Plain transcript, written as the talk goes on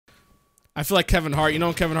I feel like Kevin Hart. You know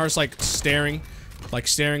when Kevin Hart's like staring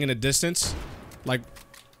in the distance? Like,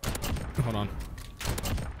 hold on.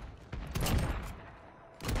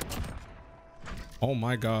 Oh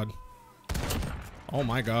my god. Oh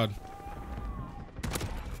my god.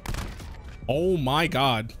 Oh my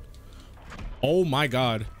god. Oh my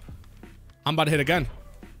god. I'm about to hit again.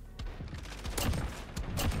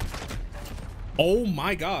 Oh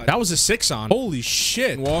my god. That was a 6 on. Holy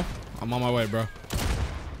shit. Well, I'm on my way, bro.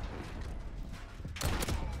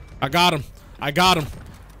 I got him. I got him.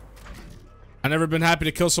 I never been happy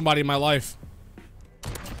to kill somebody in my life.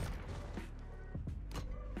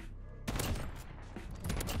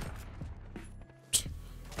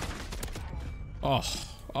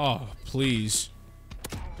 Oh, please.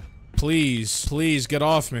 Please, please get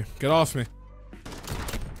off me. Get off me.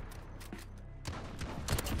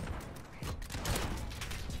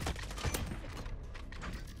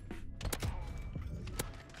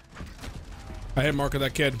 I hit mark of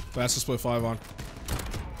that kid. Fast to split 5 on.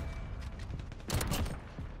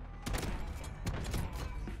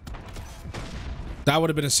 That would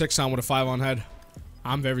have been a 6 on with a 5 on head.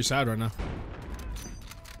 I'm very sad right now.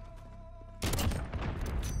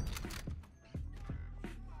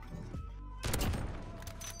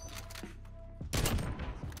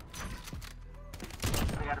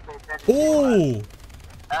 Oh!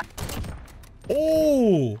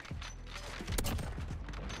 Oh!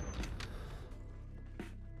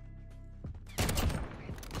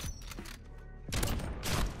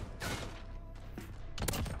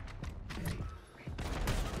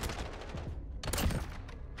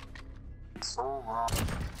 So wrong.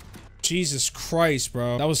 Jesus Christ,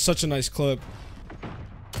 bro. That was such a nice clip.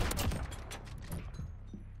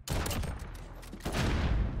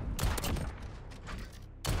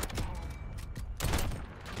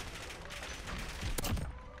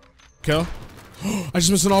 Kill. I just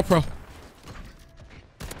missed an all pro.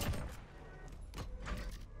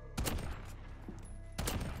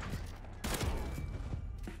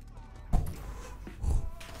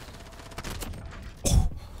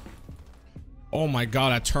 Oh my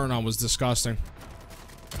god, that turn on was disgusting.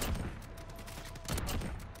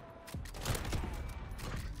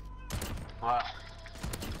 Wow.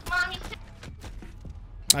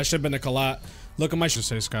 I should have been a collat. Look at my should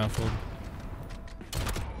say scaffold.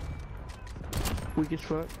 Weak as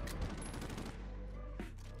fuck.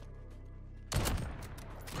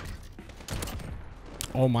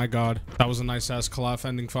 Oh my god. That was a nice ass collat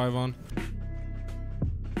ending 5 on.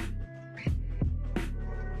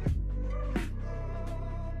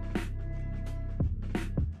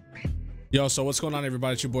 Yo, so what's going on,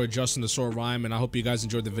 everybody? It's your boy Justin, the SoaRGaming, and I hope you guys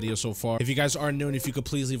enjoyed the video so far. If you guys are new and if you could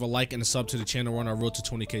please leave a like and a sub to the channel, we're on our road to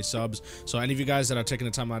 20k subs. So any of you guys that are taking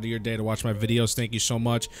the time out of your day to watch my videos, thank you so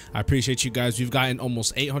much. I appreciate you guys. We've gotten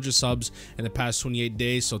almost 800 subs in the past 28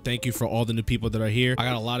 days, so thank you for all the new people that are here. I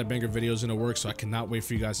got a lot of banger videos in the works, so I cannot wait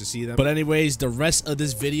for you guys to see them. But anyways, the rest of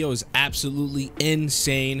this video is absolutely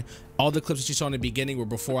insane. All the clips that you saw in the beginning were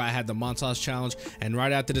before I had the montage challenge, and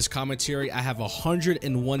right after this commentary, I have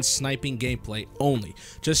 101 sniping gameplay only.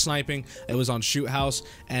 Just sniping. It was on Shoot House,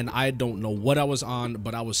 and I don't know what I was on,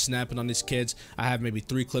 but I was snapping on these kids. I have maybe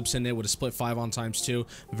 3 clips in there with a split 5 on ×2.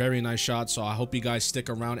 Very nice shot, so I hope you guys stick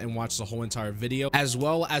around and watch the whole entire video, as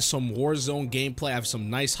well as some Warzone gameplay. I have some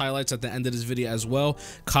nice highlights at the end of this video as well.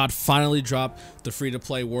 COD finally dropped the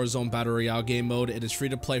free-to-play Warzone Battle Royale game mode. It is free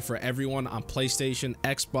to play for everyone on PlayStation,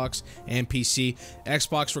 Xbox, and PC.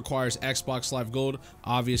 Xbox requires Xbox Live Gold,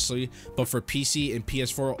 obviously, but for PC and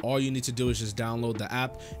PS4, all you need to do is just download the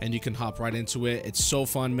app and you can hop right into it. It's so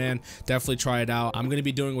fun, man. Definitely try it out. I'm gonna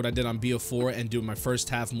be doing what I did on BO4 and doing my first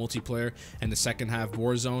half multiplayer and the second half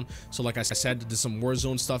Warzone. So like I said, there's some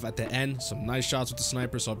Warzone stuff at the end, some nice shots with the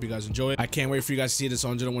sniper, so I hope you guys enjoy it. I can't wait for you guys to see this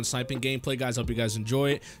 101 sniping gameplay, guys. Hope you guys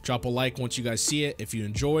enjoy it. Drop a like once you guys see it if you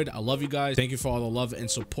enjoyed. I love you guys. Thank you for all the love and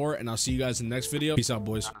support, and I'll see you guys in the next video. Peace out,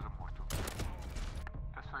 boys.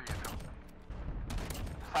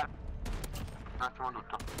 Un attimo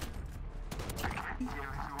tutto.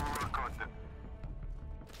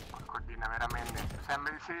 Codina veramente.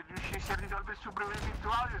 Sembra se riuscissi a risolvere il suo problema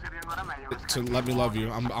virtuale sarebbe ancora meglio. To let me love you.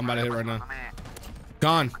 I'm about to hit right now.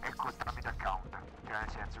 Gone. Ecco tramite account. Cioè nel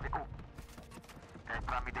senso che è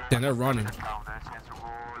tramite Damn, they're running. account, nel senso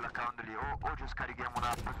con l'account lì o ci scarichiamo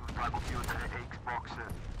un'app sul tuo computer e Xbox,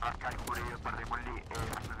 la scarico pure io, parliamo lì e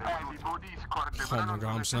tipo Discord. Oh my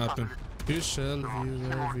god, I'm snapping. You shall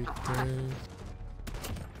view every day.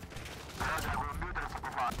 Però da computer si può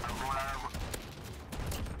fare,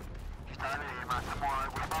 ci sta lì, ma stiamo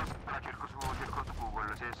quella pausa la cerco su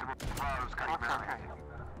Google, se si può fare lo scarico veramente.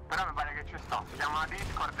 Però mi pare che ci sta, si chiama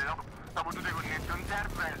Discord, dopo tu ti connetti un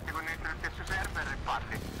server, ti connetti tutti e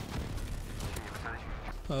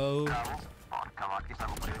Oh, Porca vacca, sta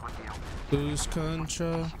con continuo. lose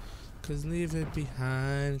control, cause leave it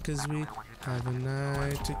behind, cause we have a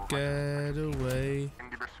night to get away.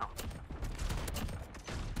 Di persona.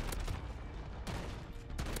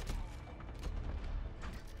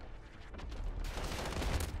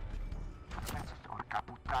 Porca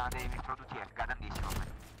puttana, devi metterlo tutti, è grandissimo.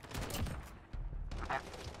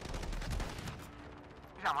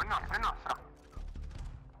 Diciamo, è nostra, è nostra.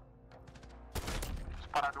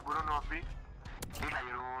 Sparato pure un hobby. Io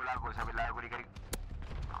taglio la cosa, quella con i carichi.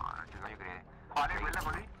 No, non ci voglio credere. Quale? Quella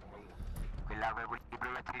con lì? Quella con i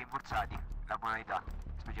proiettili rinforzati. La buonalità,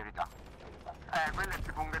 specialità. Quello è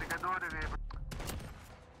tipo un caricatore di...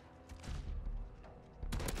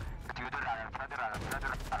 Attivato il radar, attivato il radar, attivato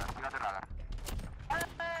il radar, attivato il radar.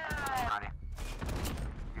 Male.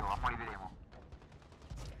 Io, ma li vedremo.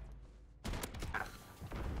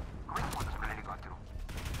 Come si monta sull'elicottero?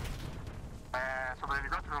 Sopra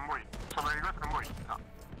l'elicottero non vuoi? Sopra l'elicottero non vuoi? No.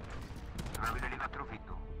 Sopra l'elicottero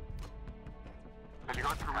fitto.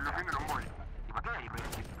 L'elicottero quello fitto non vuoi? Ma che hai i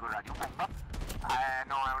proiettili colorati? Un bomba?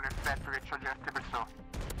 No, è un effetto che c'ho certe persone.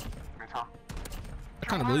 Ne so. I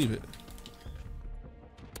kind of believe it.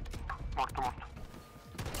 Morto, morto.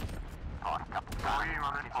 Porca puttana. Poi,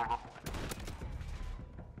 ma per poco.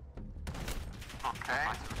 Ok.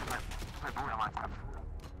 Fai pure, mazza.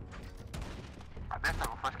 Adesso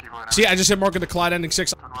non fa schifo veramente. See, I just hit mark at the Clyde ending 6.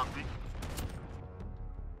 Sono a B.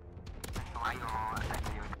 Ma io...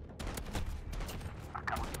 Aspetta, io... A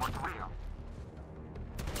capo, ti morto pure io.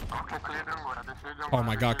 Ok, clear ancora, adesso io... Oh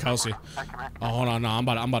my God, Kelsey. Oh, hold on, no, I'm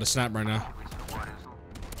about to snap right now.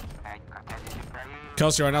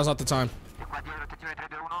 Kelsey, right now's not the time. E qua dietro, attenzione, 3,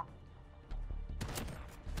 2, 1.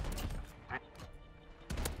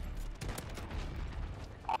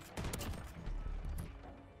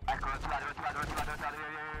 Ecco, lo tirato.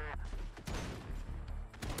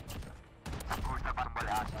 Sta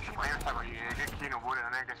bamboleato. Ma io stavo lì, cecchino pure,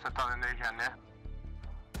 non è che sto togliendo le cenne,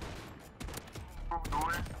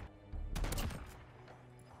 2.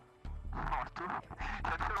 Morto.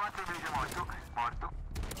 Sono altri invece morto.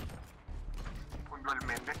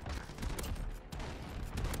 Puntualmente.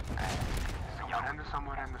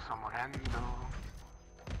 Sto morendo.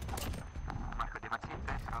 Marco De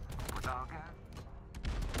Mazzette, troppo doga.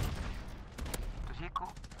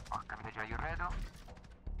 Tosicco. Porca mi già io redo.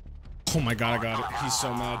 Oh my God, I got it. He's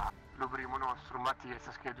so mad. Lo primo nostro, Matti che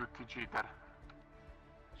sta scrivendo tutti i cheater.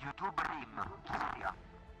 YouTube Rim, chi sia?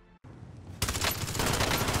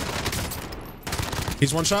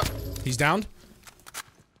 He's one shot. He's downed.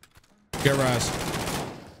 Get rise.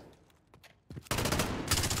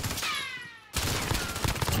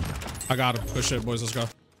 I got him. Good shit, boys. Let's go.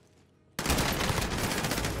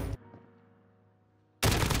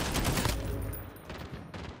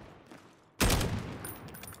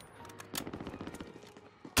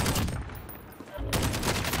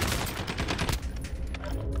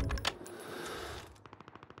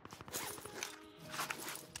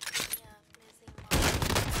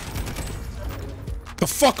 The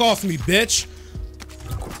fuck off me, bitch.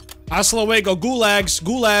 Hasta luego,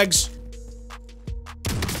 gulags.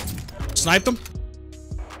 Sniped him.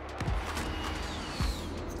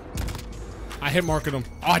 I hit marked him.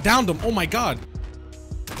 Oh, I downed him. Oh my God.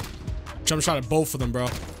 Jump shot at both of them, bro.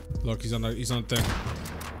 Look, he's on the thing.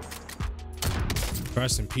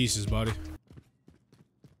 Rest in pieces, buddy.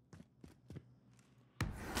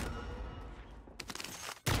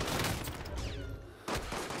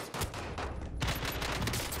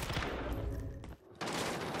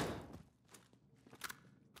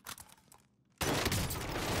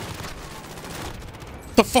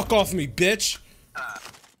 The fuck off me, bitch.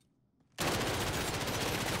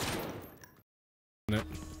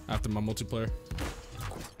 After my multiplayer.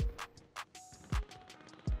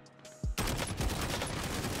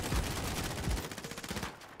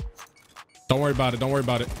 Don't worry about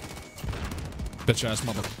it. Bitch ass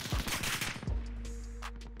mother.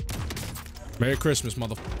 Merry Christmas,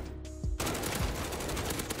 mother.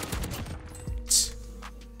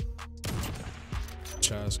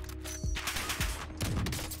 Chaz.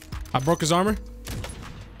 I broke his armor.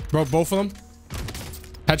 Broke both of them.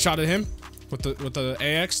 Headshotted him with the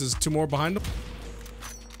AX. There's 2 more behind him.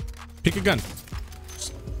 Pick a gun.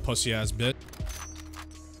 Pussy ass bitch.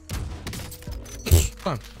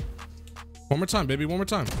 Come on. One more time, baby. One more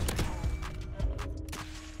time.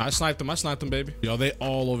 I sniped them, baby. Yo, they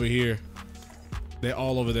all over here. They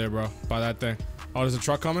all over there, bro. By that thing. Oh, there's a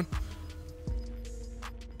truck coming.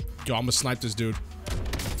 Yo, I'm gonna snipe this dude.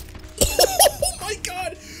 Oh my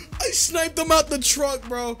God. I sniped him out the truck,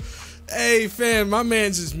 bro. Hey, fam, my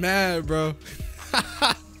man's just mad, bro.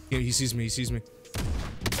 Yeah, he sees me.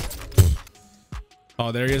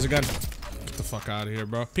 Oh, there he is again. Get the fuck out of here,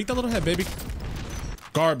 bro. Peek that little head, baby.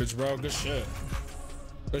 Garbage, bro. Good shit.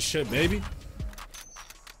 Good shit, baby.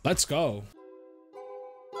 Let's go.